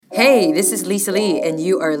Hey, this is Lisa Lee, and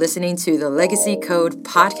you are listening to the Legacy Code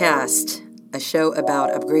Podcast, a show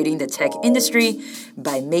about upgrading the tech industry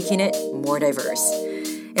by making it more diverse.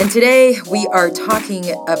 And today we are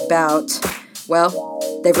talking about,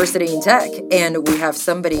 diversity in tech. And we have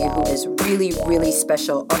somebody who is really, really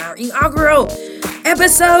special on our inaugural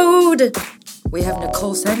episode. We have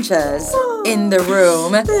Nicole Sanchez in the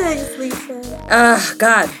room. Thanks, Lisa.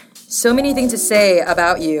 God, so many things to say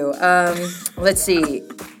about you. Let's see.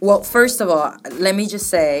 Well, first of all, let me just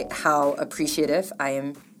say how appreciative I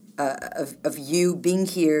am of you being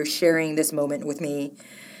here, sharing this moment with me.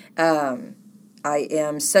 I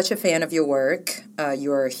am such a fan of your work.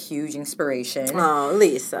 You're a huge inspiration. Oh,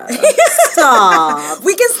 Lisa. Stop.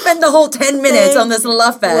 We can spend the whole 10 minutes on this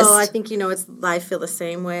love fest. Well, I think, I feel the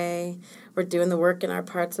same way. We're doing the work in our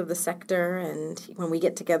parts of the sector, and when we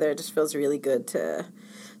get together, it just feels really good to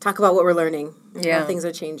talk about what we're learning and how things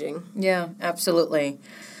are changing. Yeah, absolutely.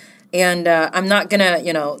 And I'm not going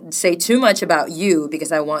to, say too much about you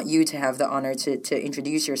because I want you to have the honor to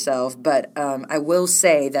introduce yourself. But I will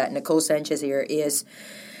say that Nicole Sanchez here is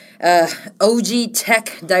OG tech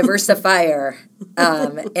diversifier.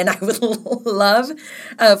 And I would love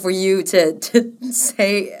for you to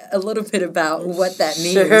say a little bit about what that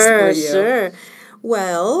means for you. Sure.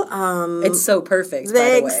 Well, it's so perfect, thanks,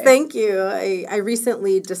 by the way. Thank you. I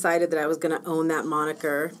recently decided that I was going to own that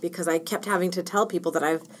moniker because I kept having to tell people that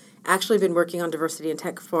I've actually been working on diversity in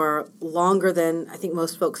tech for longer than I think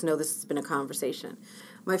most folks know. This has been a conversation.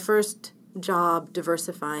 My first job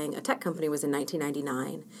diversifying a tech company was in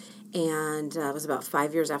 1999, and it was about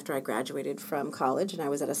 5 years after I graduated from college, and I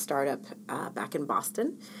was at a startup back in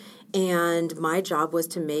Boston. And my job was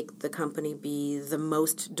to make the company be the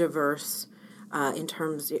most diverse in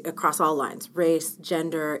terms across all lines: race,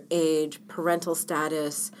 gender, age, parental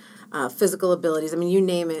status, physical abilities. I mean, you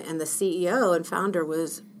name it. And the CEO and founder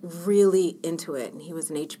was really into it, and he was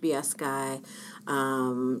an HBS guy.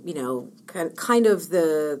 Kind of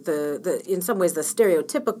the in some ways the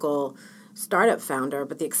stereotypical startup founder.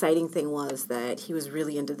 But the exciting thing was that he was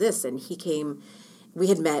really into this, and he came. We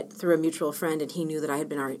had met through a mutual friend, and he knew that I had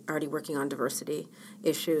been already working on diversity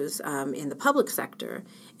issues in the public sector,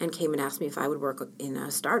 and came and asked me if I would work in a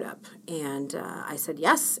startup. And I said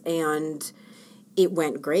yes, and it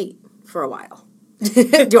went great for a while. Do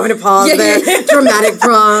you want to pause there? Dramatic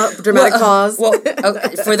pause.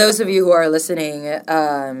 For those of you who are listening,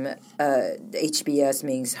 HBS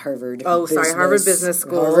means Harvard. Harvard Business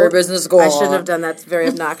School. Harvard Business School. I shouldn't have done that. It's very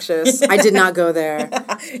obnoxious. I did not go there.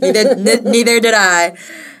 Neither did I.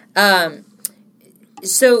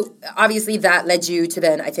 So obviously that led you to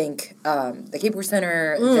then, I think, the Keyboard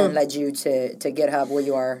Center then led you to GitHub where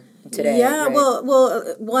you are today. Yeah, right?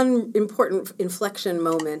 well, one important inflection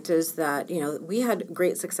moment is that, we had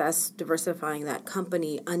great success diversifying that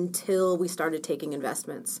company until we started taking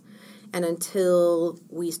investments and until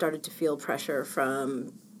we started to feel pressure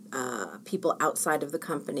from people outside of the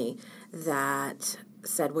company that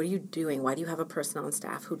said, what are you doing? Why do you have a person on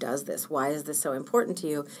staff who does this? Why is this so important to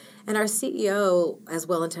you? And our CEO, as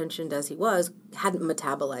well-intentioned as he was, hadn't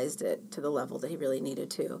metabolized it to the level that he really needed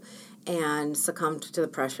to and succumbed to the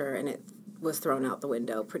pressure, and it was thrown out the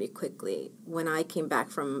window pretty quickly. When I came back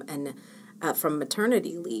from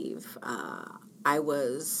maternity leave, I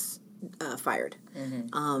was fired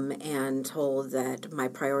and told that my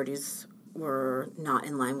priorities were not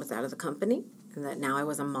in line with that of the company, and that now I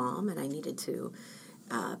was a mom and I needed to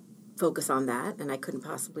focus on that, and I couldn't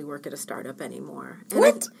possibly work at a startup anymore. And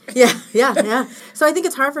what? Yeah. So I think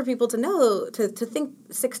it's hard for people to know, to think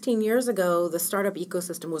 16 years ago, the startup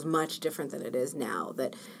ecosystem was much different than it is now,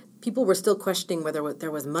 that people were still questioning whether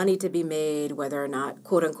there was money to be made, whether or not,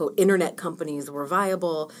 quote-unquote, internet companies were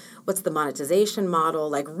viable, what's the monetization model,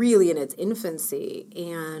 like really in its infancy.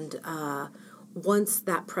 And once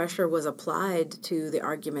that pressure was applied to the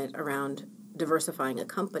argument around diversifying a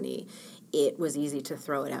company, it was easy to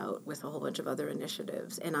throw it out with a whole bunch of other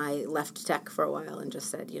initiatives. And I left tech for a while and just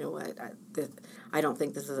said, you know what, I don't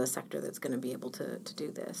think this is a sector that's going to be able to do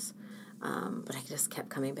this. But I just kept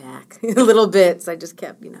coming back little bits. I just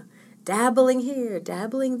kept, dabbling here,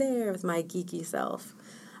 dabbling there with my geeky self.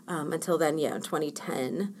 Until then, in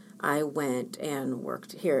 2010, I went and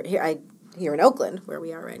worked here in Oakland, where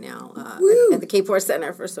we are right now, at the Keyboard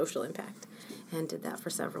Center for Social Impact, and did that for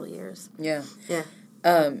several years. Yeah. Yeah.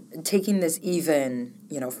 Taking this even,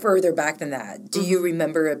 further back than that, do you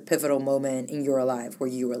remember a pivotal moment in your life where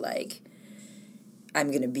you were like, I'm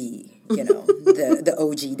going to be the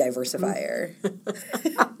OG diversifier.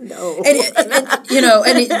 No.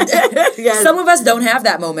 Yes. Some of us don't have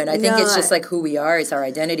that moment. I think it's just like who we are. It's our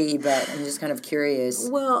identity, but I'm just kind of curious.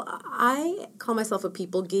 Well, I call myself a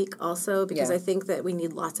people geek also because I think that we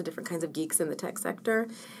need lots of different kinds of geeks in the tech sector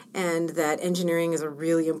and that engineering is a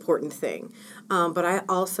really important thing. But I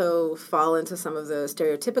also fall into some of the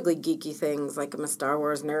stereotypically geeky things, like I'm a Star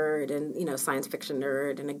Wars nerd and, science fiction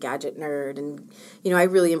nerd and a gadget nerd. And, I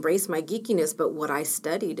really embrace my geekiness, but what I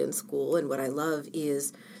studied in school and what I love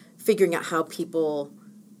is figuring out how people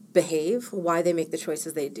behave, why they make the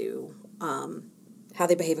choices they do, how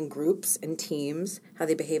they behave in groups and teams, how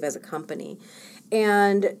they behave as a company.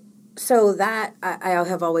 And so that I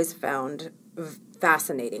have always found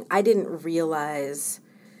fascinating. I didn't realize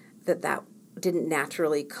that didn't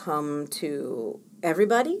naturally come to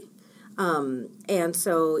everybody. And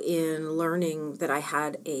so in learning that I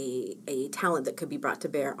had a talent that could be brought to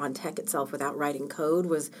bear on tech itself without writing code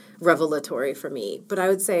was revelatory for me. But I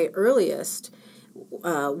would say earliest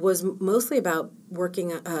was mostly about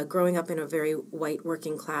growing up in a very white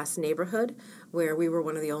working class neighborhood where we were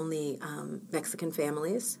one of the only Mexican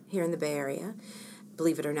families here in the Bay Area,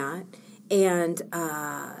 believe it or not. And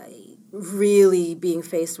really being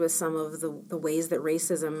faced with some of the ways that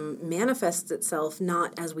racism manifests itself,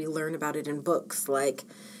 not as we learn about it in books, like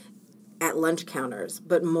at lunch counters,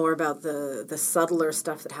 but more about the subtler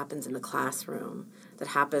stuff that happens in the classroom, that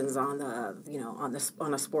happens on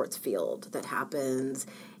a sports field, that happens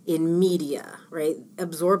in media, right?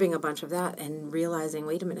 Absorbing a bunch of that and realizing,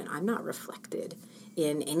 wait a minute, I'm not reflected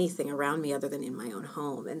in anything around me other than in my own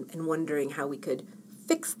home, and wondering how we could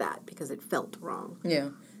fix that because it felt wrong. Yeah.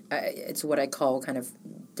 It's what I call kind of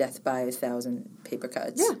death by 1,000 paper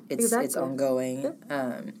cuts. Yeah, exactly. It's ongoing.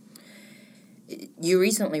 Yeah. You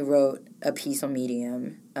recently wrote a piece on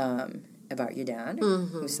Medium about your dad,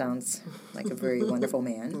 who sounds like a very wonderful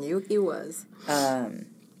man. He was.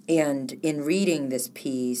 And in reading this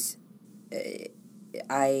piece, you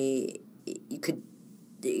could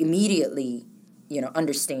immediately,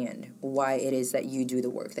 understand why it is that you do the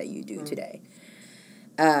work that you do today.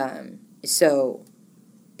 So,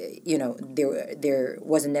 there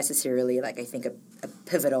wasn't necessarily, like, I think, a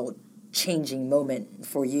pivotal changing moment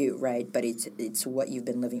for you, right? But it's what you've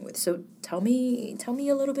been living with. So tell me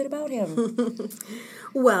a little bit about him.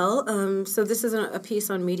 Well, so this is a piece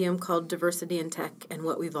on Medium called Diversity in Tech and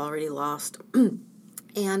What We've Already Lost.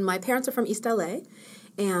 And my parents are from East LA,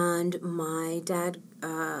 and my dad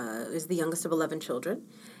is the youngest of 11 children.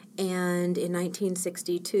 And in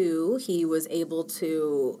 1962, he was able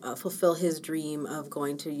to fulfill his dream of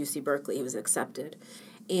going to UC Berkeley. He was accepted.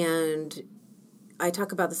 And I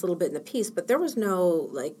talk about this a little bit in the piece, but there was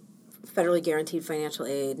no, federally guaranteed financial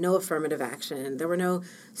aid, no affirmative action. There were no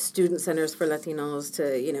student centers for Latinos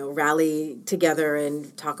to, rally together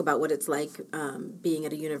and talk about what it's like being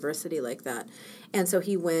at a university like that. And so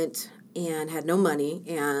he went and had no money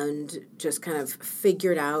and just kind of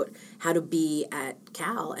figured out how to be at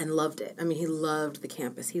Cal and loved it. I mean, he loved the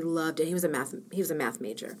campus. He loved it. He was a math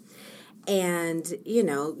major. And, you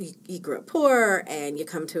grew up poor and you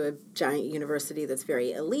come to a giant university that's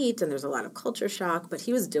very elite and there's a lot of culture shock, but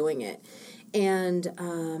he was doing it. And,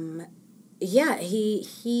 he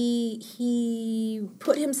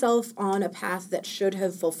put himself on a path that should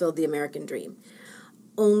have fulfilled the American dream,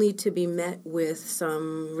 only to be met with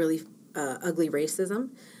some really ugly racism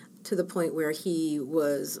to the point where he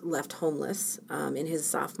was left homeless in his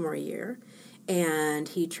sophomore year. And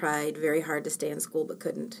he tried very hard to stay in school but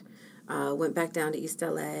couldn't. Went back down to East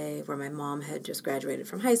LA where my mom had just graduated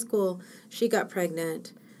from high school. She got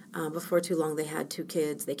pregnant. Before too long, they had 2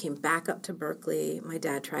 kids. They came back up to Berkeley. My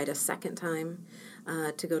dad tried a second time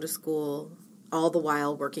to go to school, all the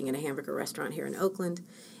while working in a hamburger restaurant here in Oakland,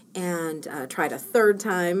 and tried a third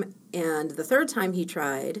time. And the third time he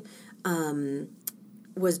tried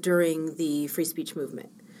was during the free speech movement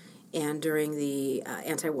and during the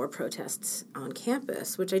anti-war protests on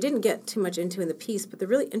campus, which I didn't get too much into in the piece, but the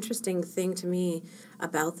really interesting thing to me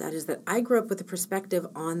about that is that I grew up with a perspective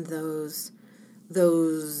on those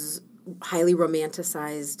highly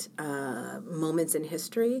romanticized moments in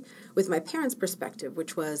history with my parents' perspective,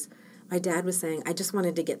 which was my dad was saying, I just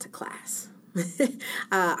wanted to get to class.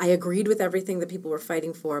 I agreed with everything that people were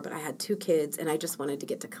fighting for, but I had 2 kids, and I just wanted to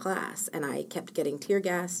get to class. And I kept getting tear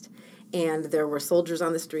gassed, and there were soldiers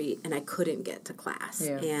on the street, and I couldn't get to class.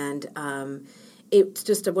 Yeah. And it's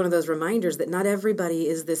just one of those reminders that not everybody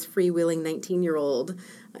is this freewheeling 19-year-old,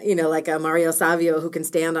 like a Mario Savio who can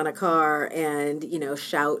stand on a car and,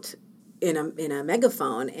 shout in a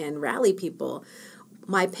megaphone and rally people.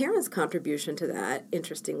 My parents' contribution to that,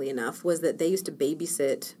 interestingly enough, was that they used to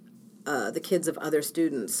babysit the kids of other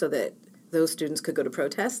students so that those students could go to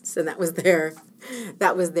protests, and that was their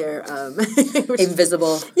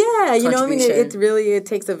invisible. Yeah, you know, I mean, it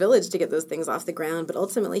takes a village to get those things off the ground. But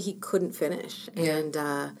ultimately, he couldn't finish, and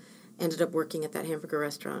ended up working at that hamburger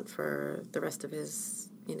restaurant for the rest of his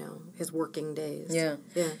working days. Yeah,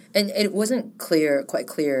 yeah. And it wasn't quite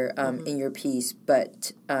clear in your piece,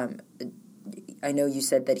 but I know you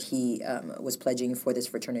said that he was pledging for this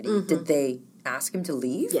fraternity. Mm-hmm. Did they ask him to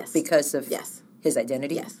leave? Yes, because of his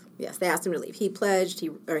identity. Yes. They asked him to leave. He pledged. He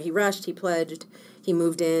rushed. He pledged. He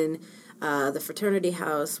moved in. The fraternity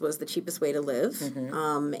house was the cheapest way to live,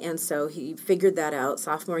 mm-hmm. And so he figured that out.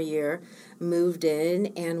 Sophomore year, moved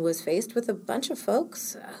in and was faced with a bunch of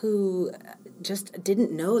folks who just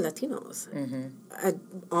didn't know Latinos. Mm-hmm.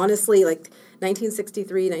 Honestly, like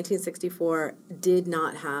 1963, 1964, did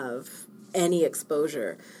not have any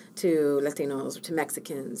exposure to Latinos or to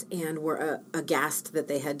Mexicans, and were aghast that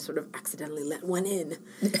they had sort of accidentally let one in.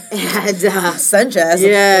 And Sanchez,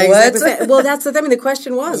 yeah, what? Exactly. Well, the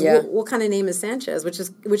question was, what kind of name is Sanchez?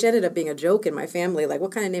 Which ended up being a joke in my family. Like,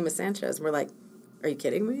 what kind of name is Sanchez? And we're like, are you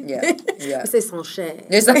kidding me? Yeah. We say Sanchez.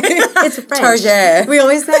 It's French. Target. We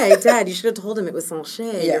always say, Dad, you should have told him it was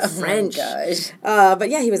Sanchez. Yeah. You're French. Oh, gosh.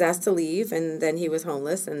 But yeah, he was asked to leave, and then he was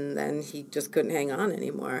homeless, and then he just couldn't hang on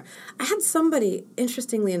anymore. I had somebody,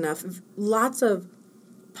 interestingly enough, lots of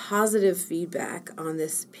positive feedback on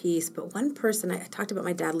this piece, but one person, I talked about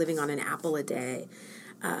my dad living on an apple a day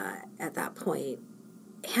at that point,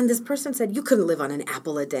 and this person said, you couldn't live on an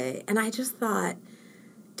apple a day. And I just thought,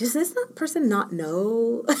 does this person not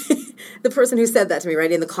know? The person who said that to me,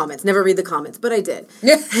 right, in the comments. Never read the comments, but I did.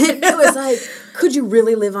 It was like, could you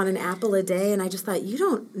really live on an apple a day? And I just thought, you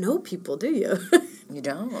don't know people, do you? You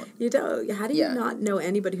don't. You don't. How do you not know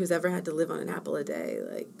anybody who's ever had to live on an apple a day,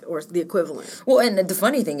 like, or the equivalent? Well, and the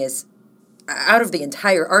funny thing is, out of the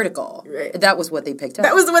entire article, that was what they picked up.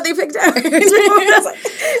 That was what they picked up.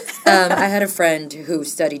 I had a friend who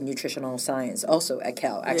studied nutritional science, also at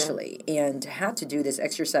Cal, actually, and had to do this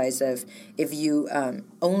exercise of if you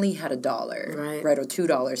only had $1, right, or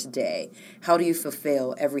 $2 a day, how do you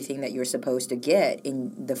fulfill everything that you're supposed to get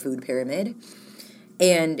in the food pyramid?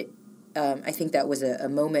 And I think that was a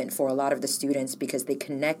moment for a lot of the students because they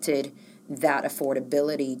connected that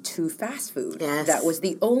affordability to fast food. Yes. That was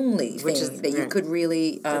the only thing that you could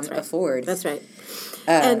really afford. That's right.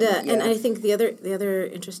 And I think the other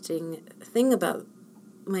interesting thing about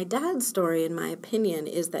my dad's story, in my opinion,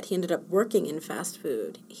 is that he ended up working in fast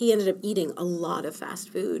food. He ended up eating a lot of fast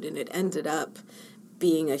food, and it ended up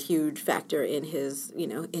being a huge factor in his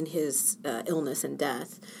illness and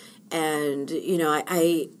death. And,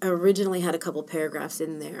 I originally had a couple paragraphs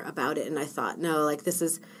in there about it, and I thought, no, like,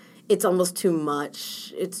 it's almost too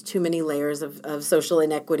much. It's too many layers of social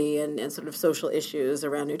inequity and sort of social issues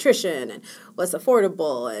around nutrition and what's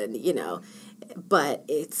affordable and, but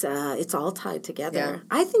it's all tied together. Yeah.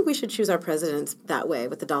 I think we should choose our presidents that way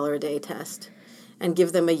with the $1 a day test and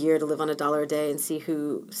give them a year to live on $1 a day and see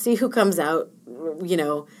who comes out,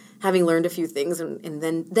 having learned a few things and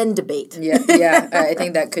then debate. Yeah, I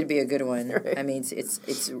think that could be a good one. Right. I mean,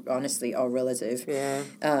 it's honestly all relative. Yeah.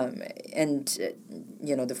 And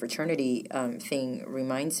the fraternity thing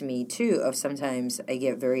reminds me too of sometimes I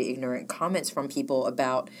get very ignorant comments from people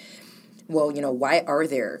about, well, why are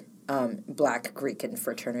there Black Greek and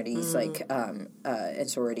fraternities and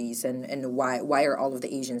sororities and why are all of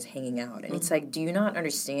the Asians hanging out? And it's like, do you not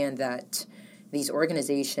understand that these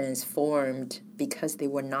organizations formed because they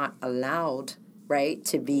were not allowed, right,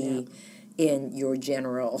 to be in your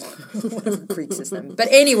general Greek system. But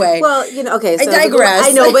anyway, well, okay, so I digress.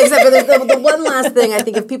 I know, but the one last thing, I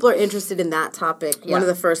think if people are interested in that topic, one of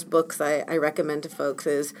the first books I recommend to folks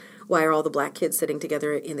is Why Are All the Black Kids Sitting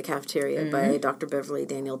Together in the Cafeteria by Dr. Beverly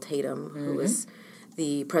Daniel Tatum, who was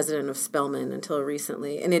the president of Spelman until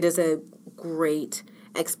recently. And it is a great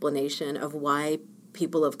explanation of why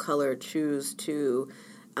people of color choose to,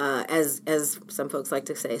 as some folks like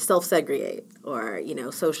to say, self-segregate or,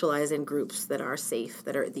 socialize in groups that are safe,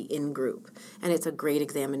 that are the in-group. And it's a great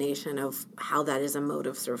examination of how that is a mode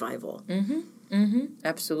of survival.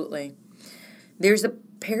 Absolutely. There's a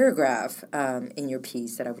paragraph in your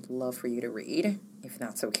piece that I would love for you to read, if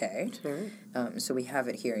that's okay. Sure. So we have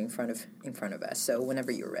it here in front of us. So whenever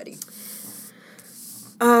you're ready.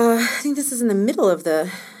 I think this is in the middle of the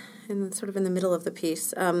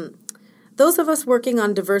piece. Those of us working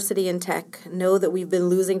on diversity in tech know that we've been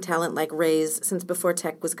losing talent like rays since before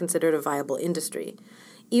tech was considered a viable industry.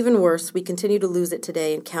 Even worse, we continue to lose it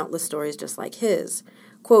today in countless stories just like his.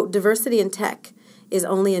 Quote, diversity in tech. is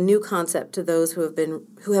only a new concept to those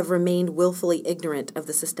who have remained willfully ignorant of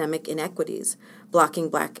the systemic inequities blocking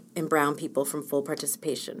Black and brown people from full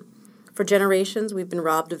participation. For generations, we've been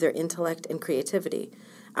robbed of their intellect and creativity.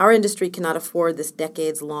 Our industry cannot afford this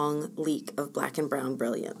decades-long leak of Black and brown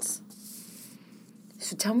brilliance.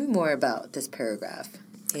 So tell me more about this paragraph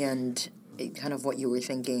and kind of what you were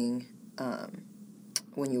thinking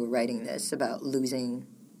when you were writing this about losing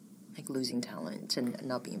talent and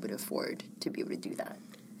not being able to afford to be able to do that.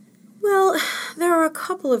 Well, there are a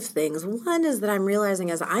couple of things. One is that I'm realizing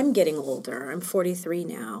as I'm getting older, I'm 43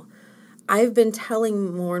 now, I've been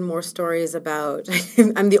telling more and more stories about,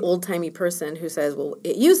 I'm the old-timey person who says, well,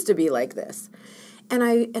 it used to be like this. And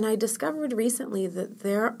I discovered recently that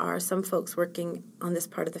there are some folks working on this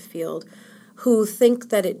part of the field who think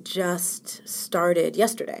that it just started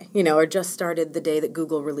yesterday, or just started the day that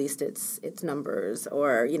Google released its numbers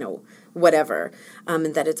or, whatever,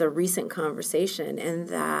 and that it's a recent conversation, and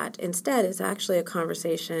that instead it's actually a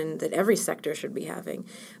conversation that every sector should be having,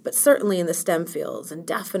 but certainly in the STEM fields and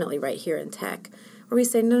definitely right here in tech, where we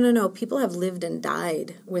say, no, people have lived and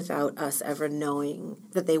died without us ever knowing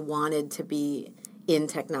that they wanted to be in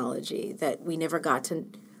technology, that we never got to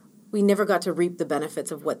reap the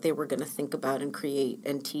benefits of what they were going to think about and create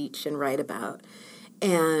and teach and write about.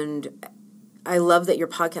 And I love that your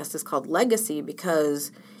podcast is called Legacy,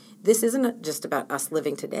 because this isn't just about us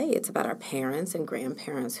living today. It's about our parents and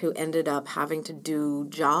grandparents who ended up having to do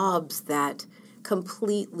jobs that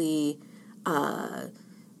completely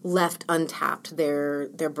left untapped their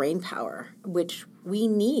brain power, which we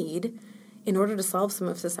need in order to solve some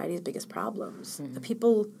of society's biggest problems. Mm-hmm. The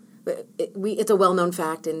people... It's a well-known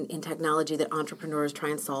fact in technology that entrepreneurs try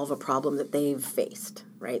and solve a problem that they've faced,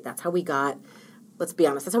 right? That's how we got, let's be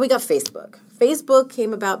honest, that's how we got Facebook. Facebook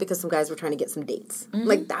came about because some guys were trying to get some dates. Mm-hmm.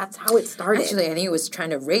 Like, that's how it started. Actually, I think it was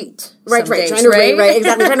trying to rate Right, dates, trying to rate, right,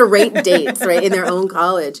 exactly, trying to rate dates, right, in their own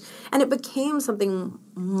college. And it became something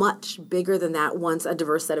much bigger than that once a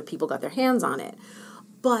diverse set of people got their hands on it.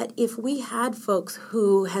 But if we had folks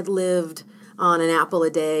who had lived on an apple a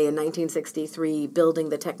day in 1963, building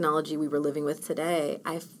the technology we were living with today,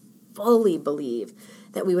 I fully believe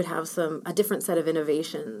that we would have a different set of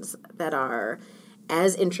innovations that are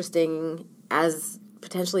as interesting, as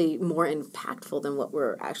potentially more impactful than what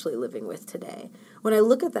we're actually living with today. When I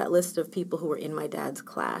look at that list of people who were in my dad's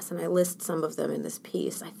class, and I list some of them in this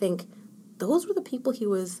piece, I think those were the people he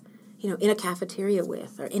was, in a cafeteria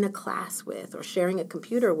with, or in a class with, or sharing a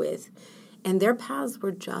computer with. And their paths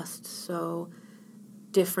were just so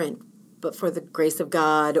different, but for the grace of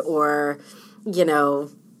God or,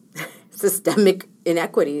 systemic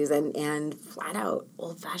inequities and flat-out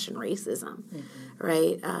old-fashioned racism,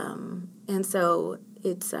 right? And so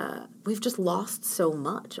it's we've just lost so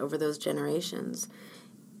much over those generations.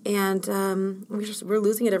 And we're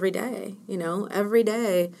losing it every day, Every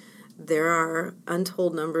day there are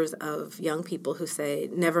untold numbers of young people who say,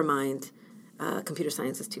 never mind, computer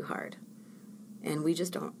science is too hard. And we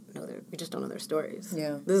just don't know their stories.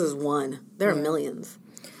 Yeah. This is one. There are millions.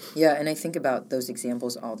 Yeah, and I think about those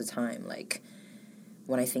examples all the time. Like,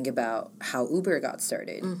 when I think about how Uber got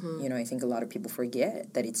started, I think a lot of people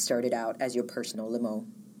forget that it started out as your personal limo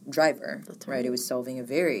driver. That's right. It was solving a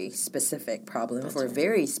very specific problem for a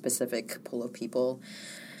very specific pool of people.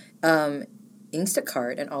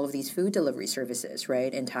 Instacart and all of these food delivery services,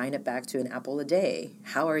 right? And tying it back to an apple a day.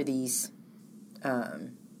 How are these...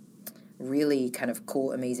 really kind of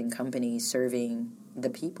cool, amazing companies serving the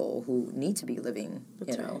people who need to be living,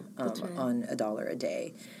 on $1 a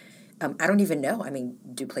day. I don't even know. I mean,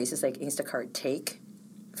 do places like Instacart take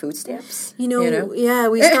food stamps? Yeah,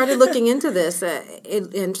 we started looking into this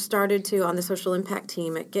and started to, on the social impact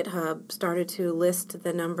team at GitHub, started to list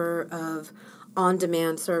the number of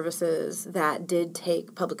on-demand services that did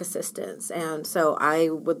take public assistance. And so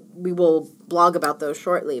we will blog about those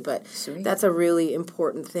shortly, but Sweet. That's a really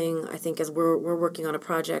important thing, I think, as we're working on a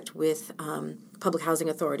project with public housing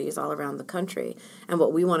authorities all around the country. And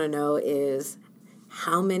what we want to know is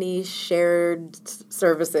how many shared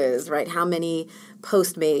services, right? How many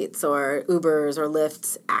Postmates or Ubers or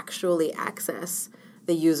Lyfts actually access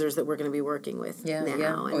the users that we're going to be working with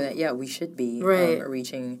now. Yeah, we should be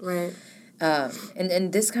reaching... Right.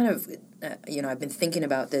 And this kind of, I've been thinking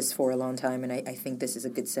about this for a long time, and I think this is a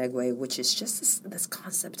good segue, which is just this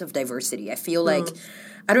concept of diversity. I feel like,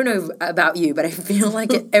 I don't know about you, but I feel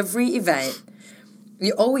like at every event,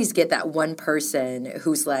 you always get that one person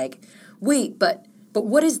who's like, wait, but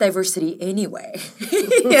what is diversity anyway?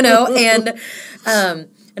 And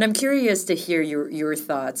And I'm curious to hear your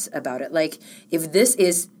thoughts about it. Like, if this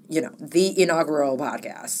is, the inaugural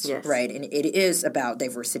podcast, yes. right, and it is about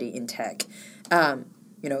diversity in tech,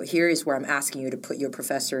 here is where I'm asking you to put your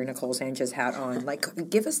Professor Nicole Sanchez hat on. Like,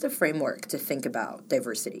 give us the framework to think about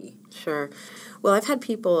diversity. Sure. Well, I've had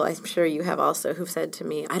people, I'm sure you have also, who've said to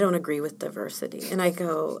me, I don't agree with diversity. And I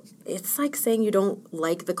go, it's like saying you don't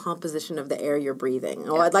like the composition of the air you're breathing.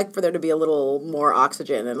 Oh, I'd like for there to be a little more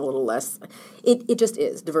oxygen and a little less. It just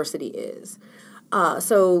is. Diversity is.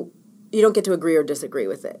 So you don't get to agree or disagree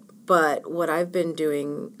with it. But what I've been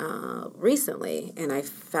doing recently, and I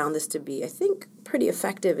found this to be, I think, pretty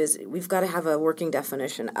effective, is we've got to have a working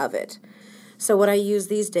definition of it. So what I use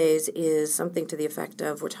these days is something to the effect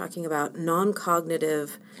of, we're talking about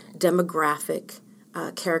non-cognitive demographic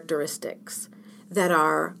characteristics that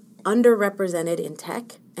are underrepresented in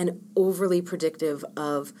tech and overly predictive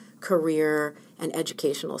of career and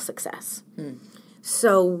educational success.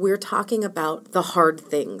 So we're talking about the hard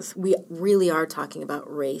things. We really are talking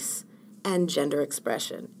about race and gender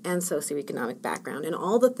expression and socioeconomic background and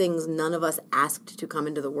all the things none of us asked to come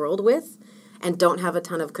into the world with and don't have a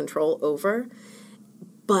ton of control over.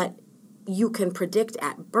 But you can predict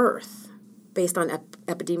at birth, based on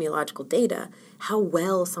epidemiological data, how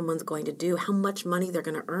well someone's going to do, how much money they're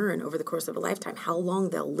going to earn over the course of a lifetime, how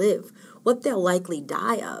long they'll live, what they'll likely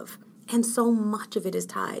die of. And so much of it is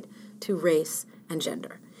tied to race and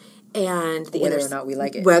gender. And whether or not we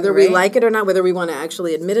like it. Whether we like it or not, whether we want to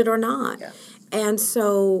actually admit it or not. Yeah. And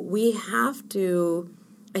so we have to,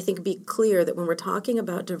 I think, be clear that when we're talking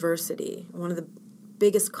about diversity, one of the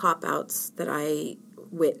biggest cop-outs that I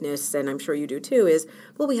witness, and I'm sure you do too, is,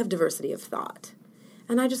 well, we have diversity of thought.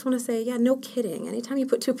 And I just want to say, yeah, no kidding. Anytime you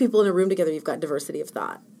put two people in a room together, you've got diversity of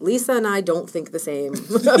thought. Lisa and I don't think the same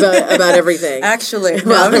about everything. Actually,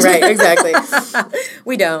 no. Well, right, exactly.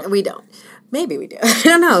 We don't. We don't. Maybe we do. I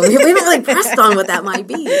don't know. We haven't really pressed on what that might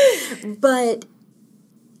be. But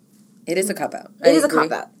it is a cop-out. It is a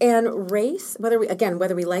cop-out. And race, whether we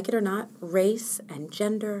like it or not, race and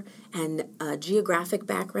gender and geographic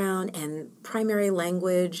background and primary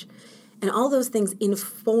language and all those things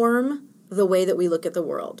inform the way that we look at the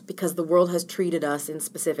world, because the world has treated us in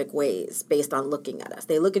specific ways based on looking at us.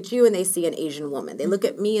 They look at you and they see an Asian woman. They look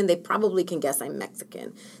at me and they probably can guess I'm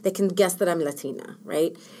Mexican. They can guess that I'm Latina,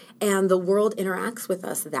 right? And the world interacts with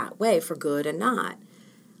us that way, for good and not.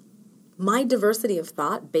 My diversity of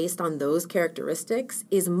thought based on those characteristics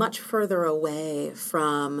is much further away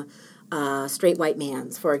from straight white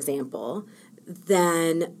man's, for example,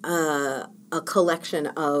 than a collection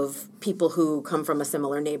of people who come from a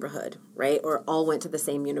similar neighborhood, right? Or all went to the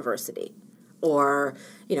same university. Or,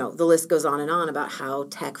 the list goes on and on about how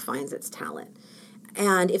tech finds its talent.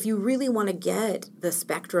 And if you really want to get the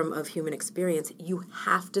spectrum of human experience, you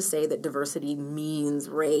have to say that diversity means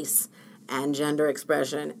race and gender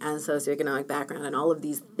expression and socioeconomic background and all of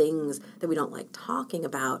these things that we don't like talking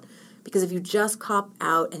about. Because if you just cop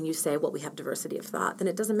out and you say, well, we have diversity of thought, then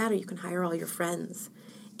it doesn't matter. You can hire all your friends.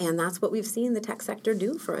 And that's what we've seen the tech sector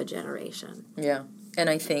do for a generation. Yeah. And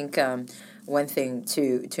I think one thing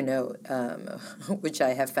to note, which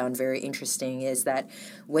I have found very interesting, is that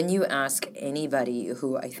when you ask anybody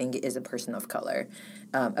who I think is a person of color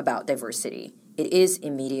about diversity, it is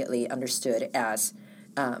immediately understood as,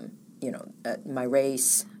 my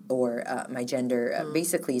race or my gender,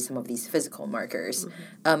 basically some of these physical markers.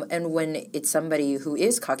 And when it's somebody who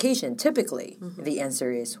is Caucasian, typically the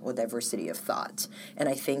answer is, well, diversity of thought. And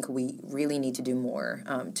I think we really need to do more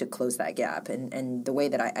to close that gap. And the way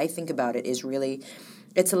that I think about it is really,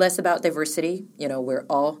 it's less about diversity. We're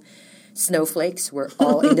all snowflakes. We're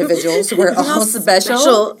all individuals. We're all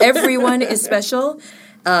special. Everyone is special.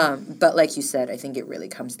 But like you said, I think it really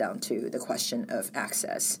comes down to the question of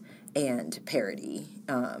access and parity.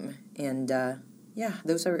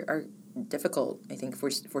 Those are difficult, I think,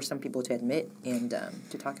 for some people to admit and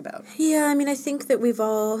to talk about. Yeah, I mean, I think that we've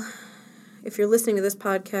all, if you're listening to this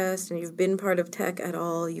podcast and you've been part of tech at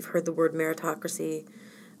all, you've heard the word meritocracy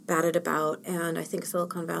batted about, and I think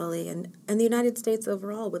Silicon Valley and the United States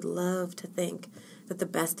overall would love to think that the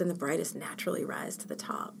best and the brightest naturally rise to the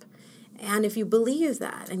top. And if you believe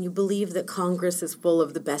that, and you believe that Congress is full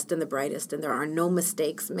of the best and the brightest and there are no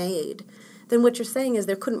mistakes made, then what you're saying is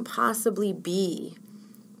there couldn't possibly be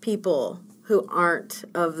people who aren't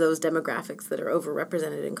of those demographics that are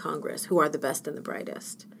overrepresented in Congress who are the best and the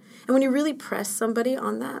brightest. And when you really press somebody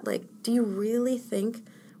on that, like, do you really think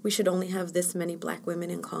we should only have this many black women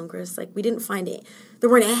in Congress. Like, we didn't find it. There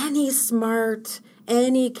weren't any smart,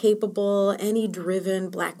 any capable, any driven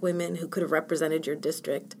black women who could have represented your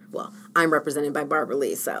district. Well, I'm represented by Barbara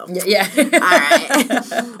Lee, so. Yeah. All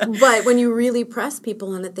right. But when you really press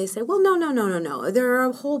people on it, they say, well, no. There are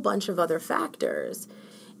a whole bunch of other factors.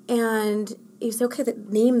 And you say, okay,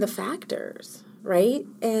 name the factors, right?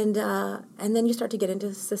 And then you start to get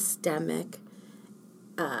into systemic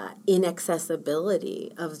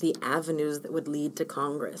inaccessibility of the avenues that would lead to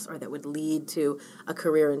Congress, or that would lead to a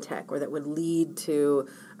career in tech, or that would lead to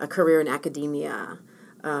a career in academia,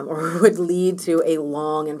 or would lead to a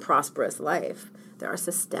long and prosperous life. There are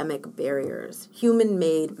systemic barriers,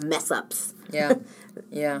 human-made mess-ups. Yeah,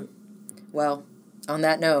 yeah. Well, on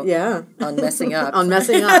that note, on messing up. On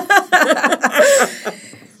messing up.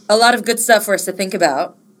 A lot of good stuff for us to think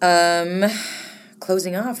about.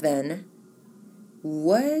 Closing off then,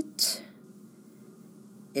 what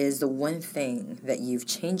is the one thing that you've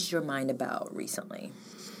changed your mind about recently?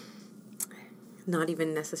 Not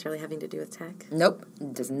even necessarily having to do with tech? Nope.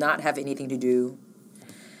 It does not have anything to do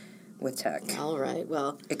with tech. All right,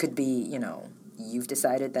 well. It could be, you've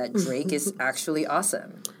decided that Drake is actually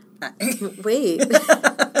awesome. Wait,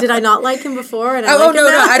 did I not like him before? And no,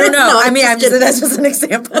 I don't know. That's just an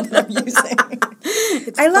example that I'm using.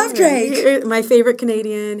 I love Drake. My favorite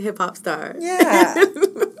Canadian hip-hop star. Yeah.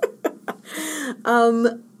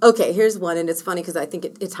 Okay, here's one, and it's funny because I think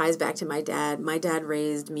it ties back to my dad. My dad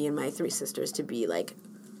raised me and my three sisters to be, like,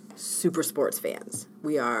 super sports fans.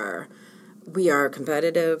 We are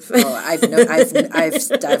competitive. Oh, I've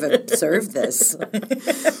observed this.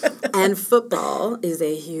 And football is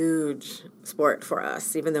a huge sport for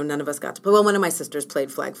us, even though none of us got to play. Well, one of my sisters played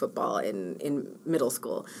flag football in middle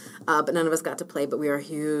school, but none of us got to play. But we are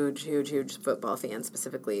huge football fans,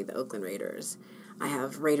 specifically the Oakland Raiders. I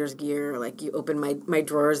have Raiders gear. Like, you open my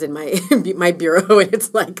drawers in my my bureau, and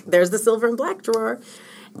it's like, there's the silver and black drawer.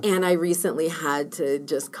 And I recently had to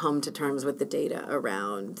just come to terms with the data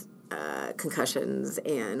around concussions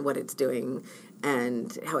and what it's doing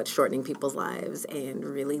and how it's shortening people's lives and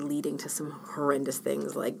really leading to some horrendous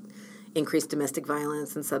things like increased domestic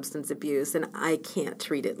violence and substance abuse. And I can't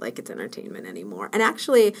treat it like it's entertainment anymore. And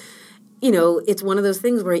actually, it's one of those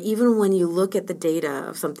things where even when you look at the data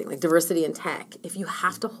of something like diversity in tech, if you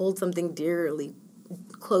have to hold something dearly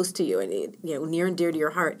close to you and near and dear to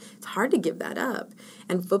your heart, it's hard to give that up.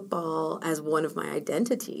 And football as one of my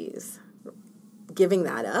identities, giving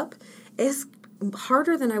that up is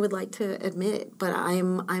harder than I would like to admit. But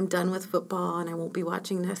I'm done with football, and I won't be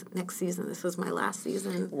watching next season. This was my last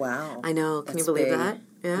season. Wow, I know. Can you believe that?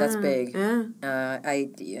 Yeah, that's big. Yeah.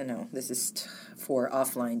 This is for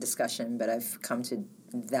offline discussion, but I've come to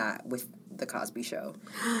that with the Cosby Show.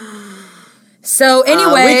 So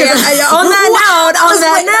anyway, on that note,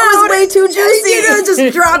 was way too juicy.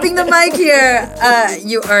 Just dropping the mic here.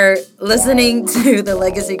 You are listening to the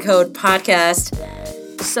Legacy Code podcast.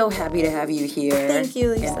 So happy to have you here. Thank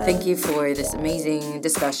you, Lisa. And thank you for this amazing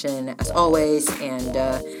discussion, as always. And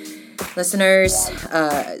listeners,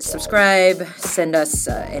 subscribe, send us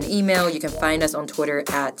an email. You can find us on Twitter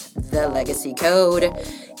at The Legacy Code.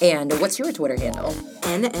 And what's your Twitter handle?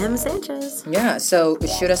 NM Sanchez. Yeah, so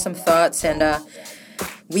shoot us some thoughts, and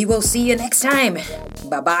we will see you next time.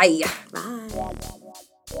 Bye-bye. Bye.